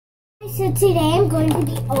So today I'm going to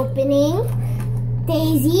be opening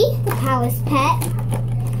Daisy, the Palace pet.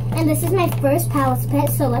 And this is my first Palace pet,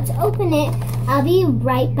 so let's open it. I'll be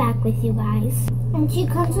right back with you guys. And she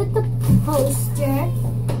comes with the poster,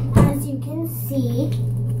 as you can see.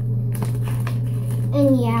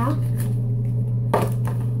 And yeah.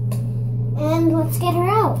 And let's get her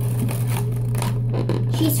out.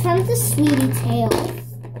 She's from the Sweetie Tales.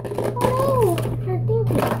 Oh no, her thing.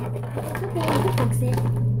 Okay, I can fix it.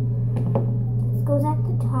 Goes at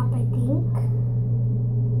the top, I think.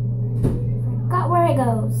 Forgot where it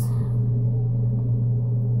goes.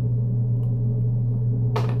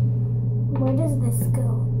 Where does this go?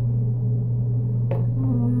 I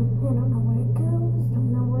don't know where it goes. Don't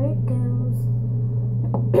know where it goes.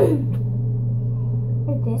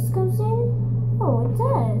 If this goes in? Oh, it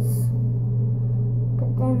does.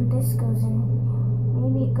 But then this goes in.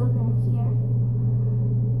 Maybe it goes in here.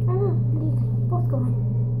 I don't know. They both go in.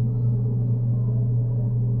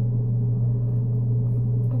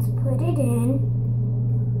 Put it in.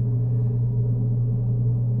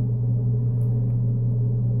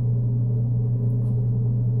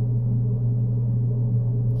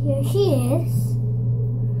 Here she is.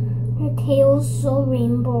 Her tail's so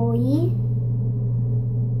rainbowy.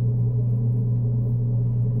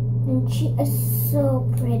 And she is so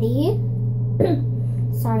pretty.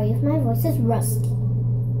 Sorry if my voice is rusty.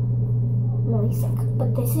 I'm really sick.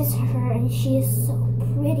 But this is her and she is so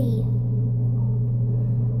pretty.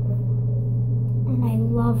 And I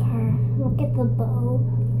love her. Look at the bow.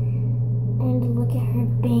 And look at her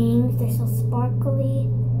bangs. They're so sparkly.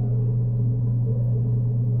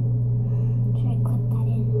 Should I clip that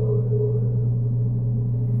in?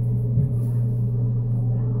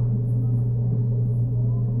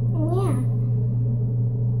 And yeah.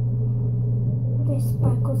 There's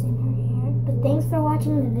sparkles in her hair. But thanks for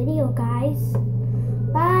watching the video, guys.